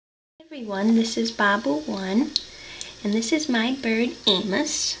Everyone, this is Babu1, and this is my bird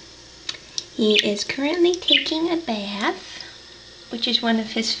Amos. He is currently taking a bath, which is one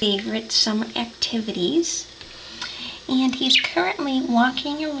of his favorite summer activities. And he's currently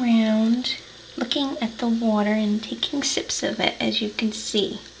walking around, looking at the water and taking sips of it, as you can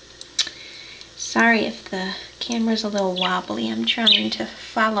see. Sorry if the camera's a little wobbly. I'm trying to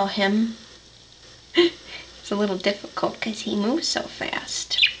follow him. It's a little difficult because he moves so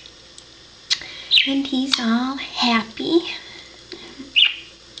fast. And he's all happy,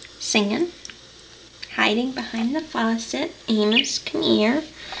 singing, hiding behind the faucet. Amos, come here.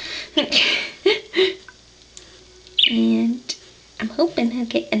 And I'm hoping he'll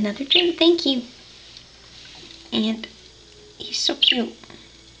get another drink. Thank you. And he's so cute.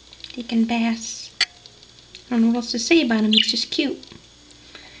 Taking baths. I don't know what else to say about him. He's just cute.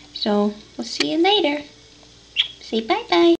 So, we'll see you later. Say bye-bye.